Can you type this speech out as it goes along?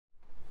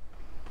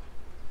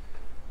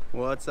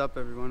What's up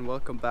everyone,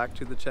 welcome back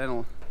to the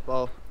channel.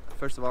 Well,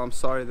 first of all, I'm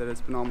sorry that it's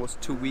been almost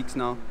 2 weeks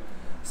now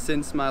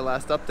since my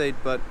last update,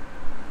 but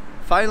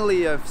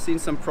finally I've seen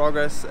some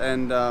progress,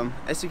 and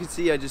as you can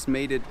see, I just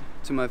made it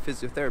to my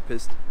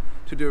physiotherapist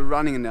to do a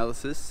running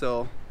analysis.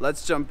 So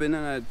let's jump in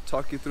and I'll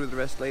talk you through the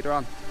rest later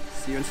on.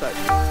 See you inside.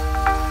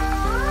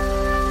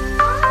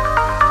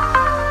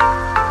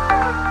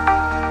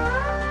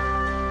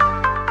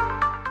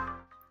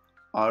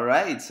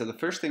 Alright, so the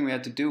first thing we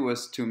had to do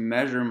was to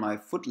measure my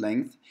foot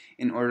length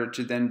in order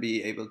to then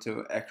be able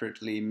to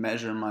accurately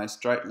measure my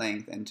stride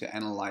length and to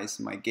analyze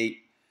my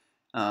gait.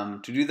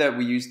 To do that,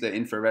 we use the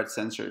infrared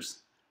sensors,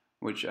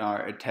 which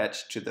are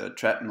attached to the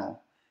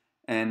treadmill.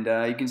 And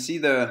you can see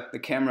the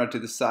camera to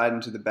the side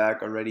and to the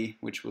back already,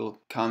 which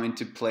will come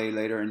into play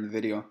later in the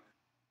video.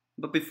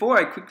 But before,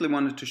 I quickly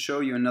wanted to show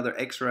you another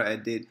extra I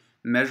did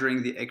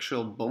measuring the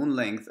actual bone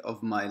length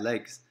of my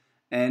legs.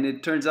 And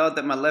it turns out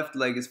that my left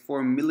leg is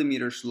 4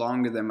 millimeters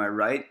longer than my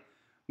right,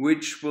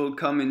 which will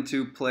come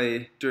into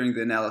play during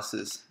the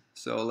analysis.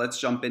 So let's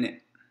jump in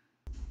it.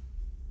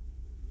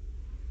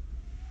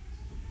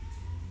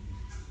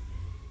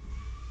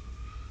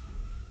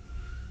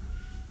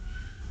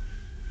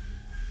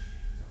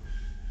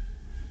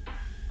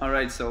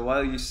 Alright, so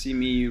while you see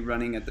me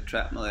running at the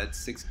treadmill at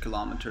 6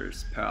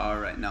 kilometers per hour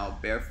right now,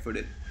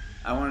 barefooted,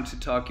 I wanted to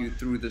talk you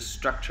through the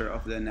structure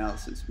of the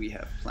analysis we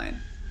have planned.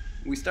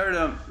 We started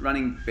out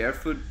running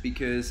barefoot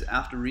because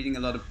after reading a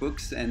lot of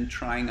books and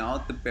trying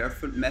out the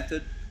barefoot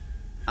method,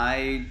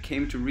 I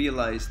came to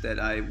realize that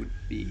I would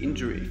be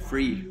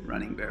injury-free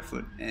running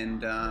barefoot,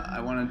 and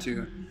I wanted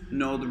to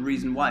know the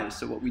reason why.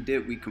 So what we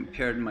did, we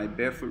compared my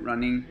barefoot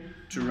running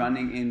to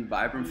running in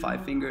Vibram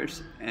 5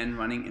 fingers and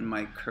running in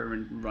my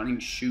current running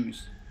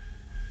shoes.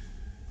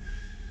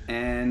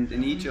 And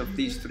in each of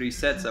these 3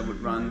 sets I would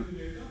run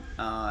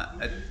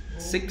at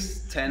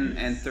 6, 10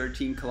 and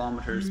 13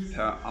 kilometers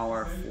per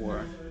hour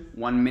for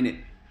 1 minute.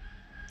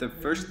 The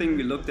first thing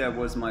we looked at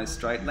was my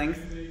stride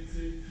length,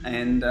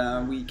 and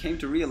we came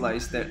to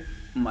realize that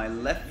my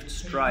left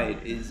stride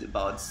is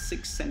about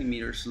 6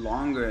 centimeters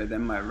longer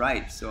than my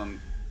right, so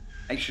I'm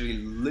actually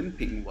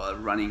limping while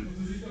running.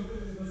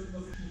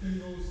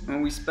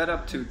 When we sped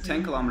up to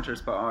 10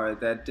 kilometers per hour,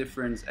 that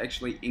difference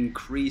actually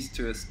increased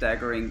to a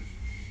staggering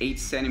 8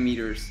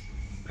 centimeters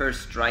per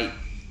stride,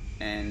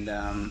 and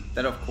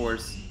that of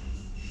course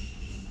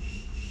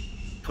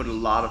put a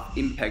lot of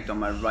impact on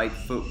my right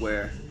foot,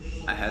 where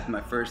I had my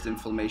first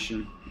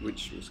inflammation,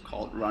 which was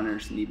called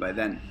runner's knee by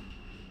then.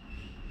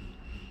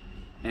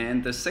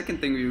 And the second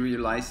thing we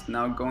realized,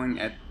 now going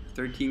at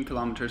 13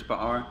 kilometers per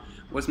hour,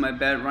 was my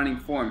bad running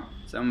form.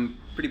 So I'm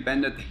pretty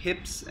bent at the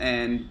hips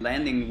and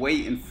landing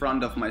way in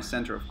front of my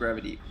center of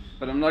gravity.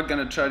 But I'm not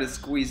gonna try to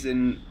squeeze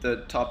in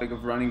the topic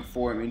of running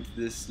form into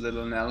this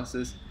little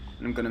analysis,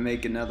 and I'm gonna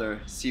make another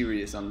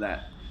series on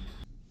that.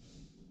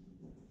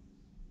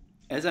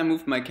 As I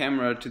moved my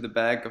camera to the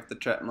back of the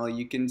treadmill,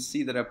 you can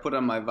see that I put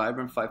on my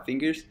Vibram 5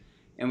 fingers,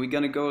 and we're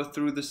gonna go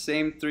through the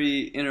same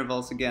 3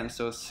 intervals again,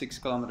 so 6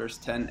 kilometers,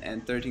 10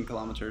 and 13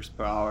 kilometers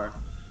per hour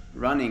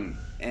running.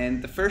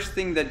 And the first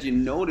thing that you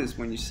notice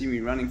when you see me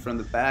running from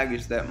the back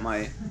is that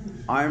my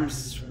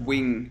arms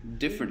swing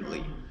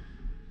differently.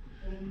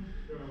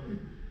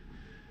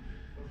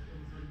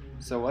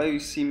 So while you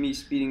see me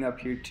speeding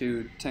up here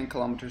to 10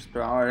 kilometers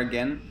per hour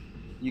again,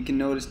 you can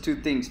notice 2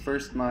 things.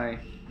 First, my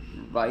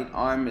right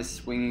arm is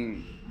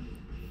swinging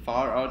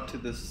far out to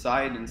the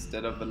side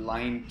instead of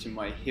aligned to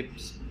my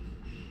hips,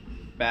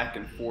 back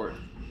and forth.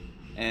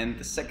 And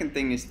the second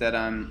thing is that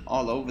I'm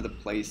all over the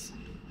place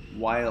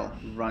while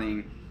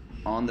running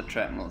on the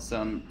treadmill. So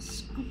I'm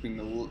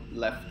scooping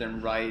left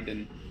and right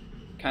and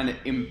kind of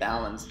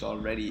imbalanced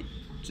already,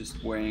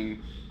 just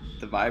wearing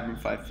the Vibram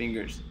 5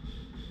 fingers.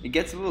 It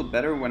gets a little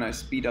better when I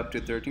speed up to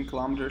 13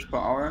 kilometers per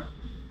hour,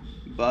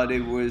 but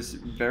it was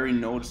very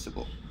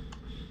noticeable.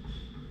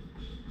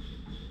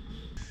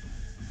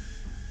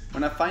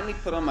 When I finally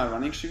put on my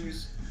running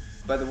shoes,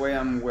 by the way,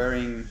 I'm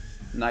wearing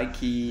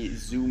Nike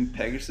Zoom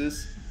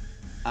Pegasus,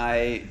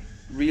 I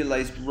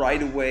realized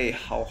right away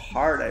how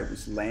hard I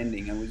was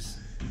landing. I was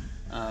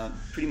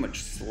pretty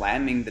much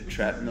slamming the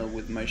treadmill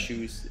with my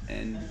shoes,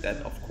 and that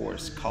of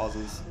course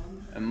causes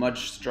a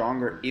much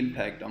stronger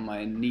impact on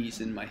my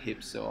knees and my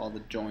hips, so all the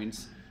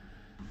joints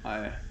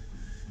are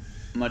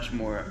much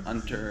more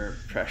under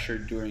pressure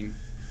during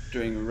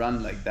a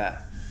run like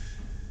that.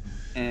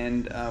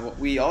 And what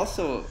we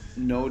also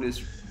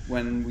noticed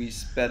when we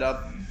sped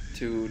up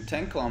to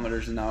 10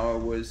 kilometers an hour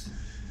was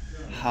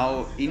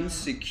how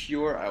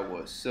insecure I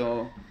was.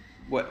 So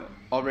what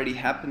already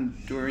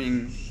happened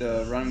during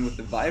the run with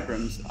the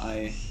Vibrams,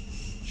 I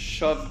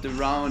shoved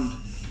around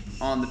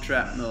on the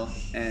treadmill,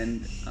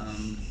 and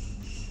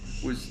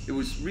it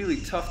was really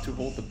tough to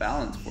hold the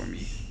balance for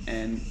me,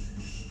 and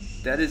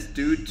that is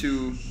due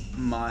to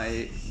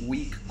my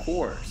weak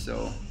core.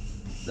 So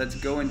let's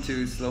go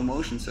into slow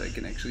motion so I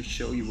can actually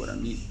show you what I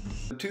mean.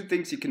 The 2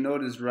 things you can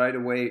notice right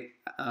away,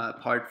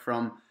 apart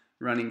from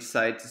running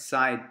side to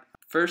side.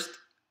 First,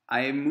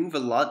 I move a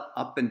lot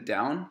up and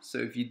down, so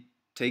if you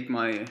take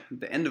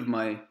the end of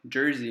my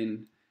jersey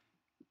and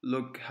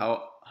look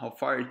how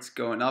far it's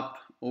going up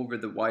over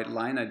the white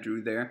line I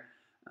drew there.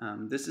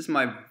 This is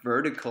my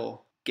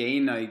vertical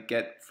gain I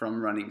get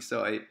from running.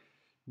 So I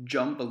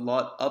jump a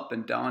lot up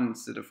and down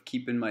instead of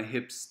keeping my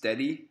hips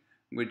steady,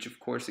 which of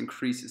course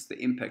increases the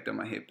impact on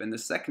my hip. And the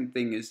second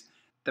thing is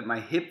that my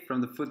hip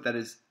from the foot that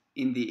is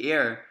in the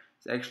air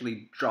is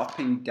actually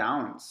dropping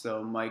down.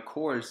 So my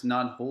core is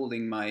not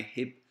holding my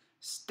hip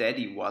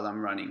steady while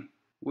I'm running,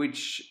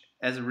 which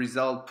as a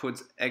result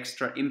puts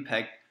extra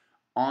impact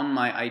on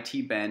my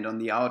IT band on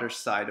the outer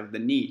side of the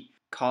knee,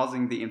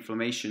 causing the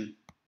inflammation.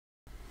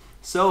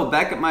 So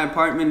back at my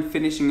apartment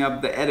finishing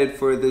up the edit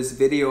for this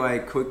video, I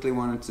quickly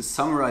wanted to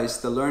summarize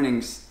the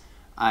learnings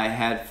I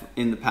had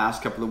in the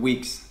past couple of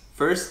weeks.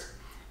 First,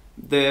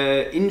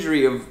 the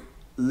injury of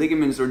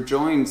ligaments or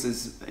joints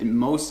is in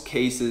most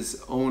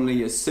cases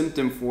only a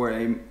symptom for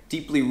a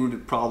deeply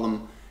rooted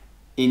problem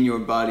in your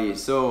body.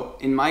 So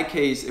in my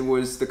case, it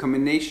was the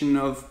combination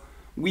of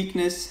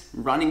weakness,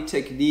 running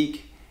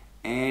technique,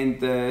 and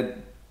the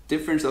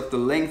difference of the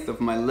length of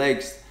my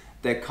legs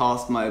that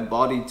caused my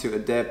body to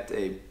adapt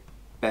a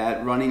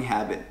bad running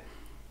habit.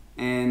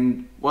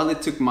 And while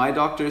it took my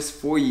doctors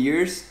 4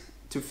 years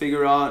to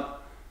figure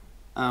out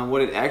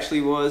what it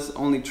actually was,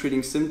 only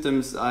treating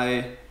symptoms,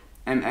 I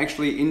am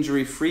actually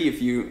injury free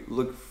if you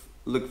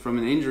look from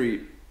an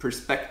injury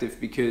perspective,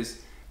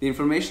 because the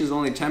inflammation is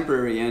only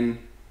temporary and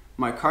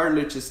my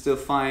cartilage is still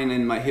fine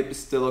and my hip is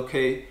still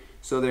okay.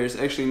 So there's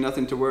actually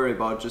nothing to worry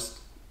about, just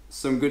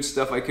some good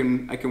stuff I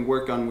can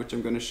work on, which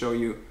I'm going to show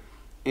you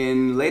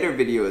in later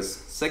videos.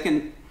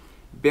 Second,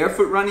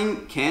 barefoot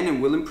running can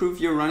and will improve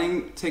your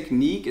running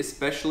technique,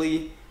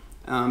 especially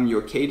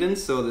your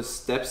cadence, so the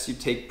steps you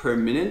take per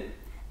minute,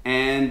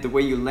 and the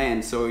way you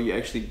land, so you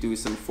actually do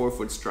some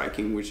forefoot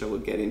striking, which I will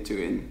get into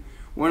in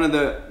one of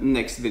the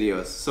next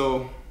videos.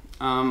 So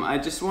I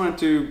just wanted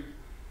to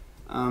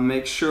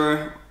make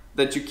sure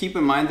that you keep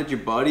in mind that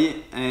your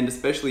body and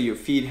especially your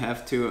feet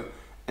have to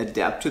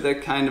adapt to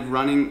that kind of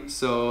running.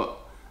 So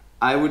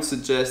I would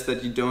suggest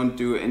that you don't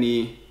do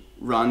any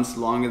runs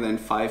longer than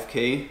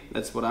 5K.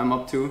 That's what I'm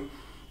up to,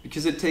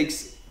 because it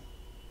takes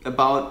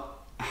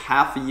about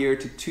half a year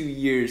to 2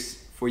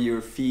 years for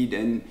your feet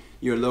and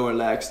your lower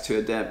legs to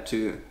adapt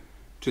to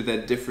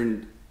that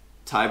different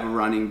type of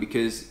running,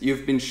 because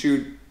you've been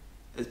shoot,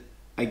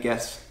 I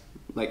guess,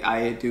 like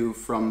I do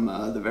from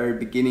the very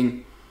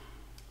beginning.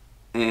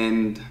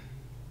 And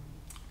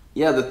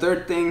yeah, the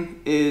third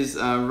thing is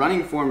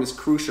running form is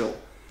crucial,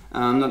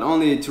 not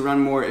only to run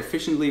more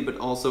efficiently but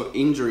also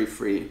injury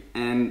free.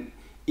 And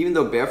even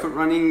though barefoot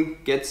running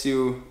gets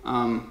you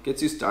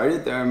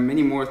started, there are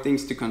many more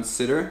things to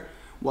consider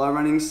while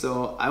running.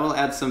 So I will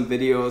add some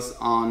videos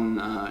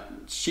on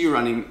ski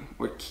running,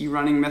 or key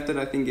running method,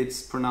 I think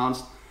it's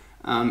pronounced,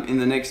 in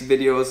the next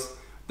videos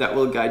that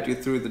will guide you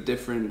through the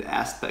different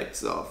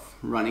aspects of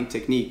running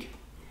technique.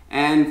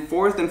 And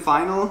fourth and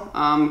final,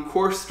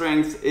 core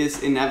strength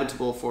is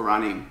inevitable for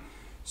running.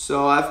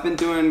 So I've been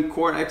doing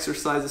core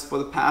exercises for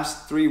the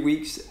past 3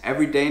 weeks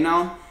every day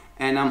now,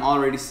 and I'm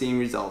already seeing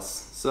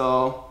results.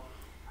 So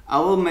I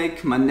will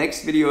make my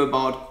next video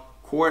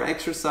about core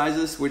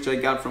exercises, which I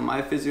got from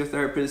my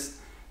physiotherapist,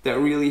 that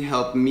really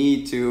helped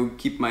me to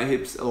keep my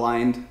hips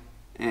aligned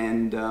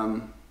and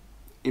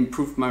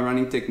improve my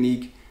running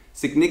technique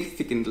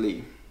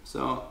significantly.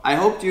 So I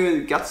hope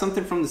you got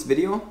something from this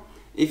video.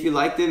 If you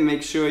liked it,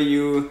 make sure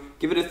you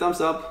give it a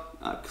thumbs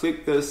up,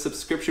 click the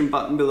subscription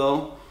button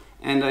below,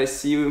 and I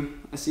see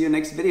you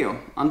next video.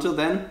 Until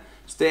then,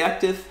 stay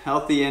active,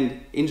 healthy,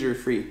 and injury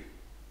free.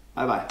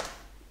 Bye bye.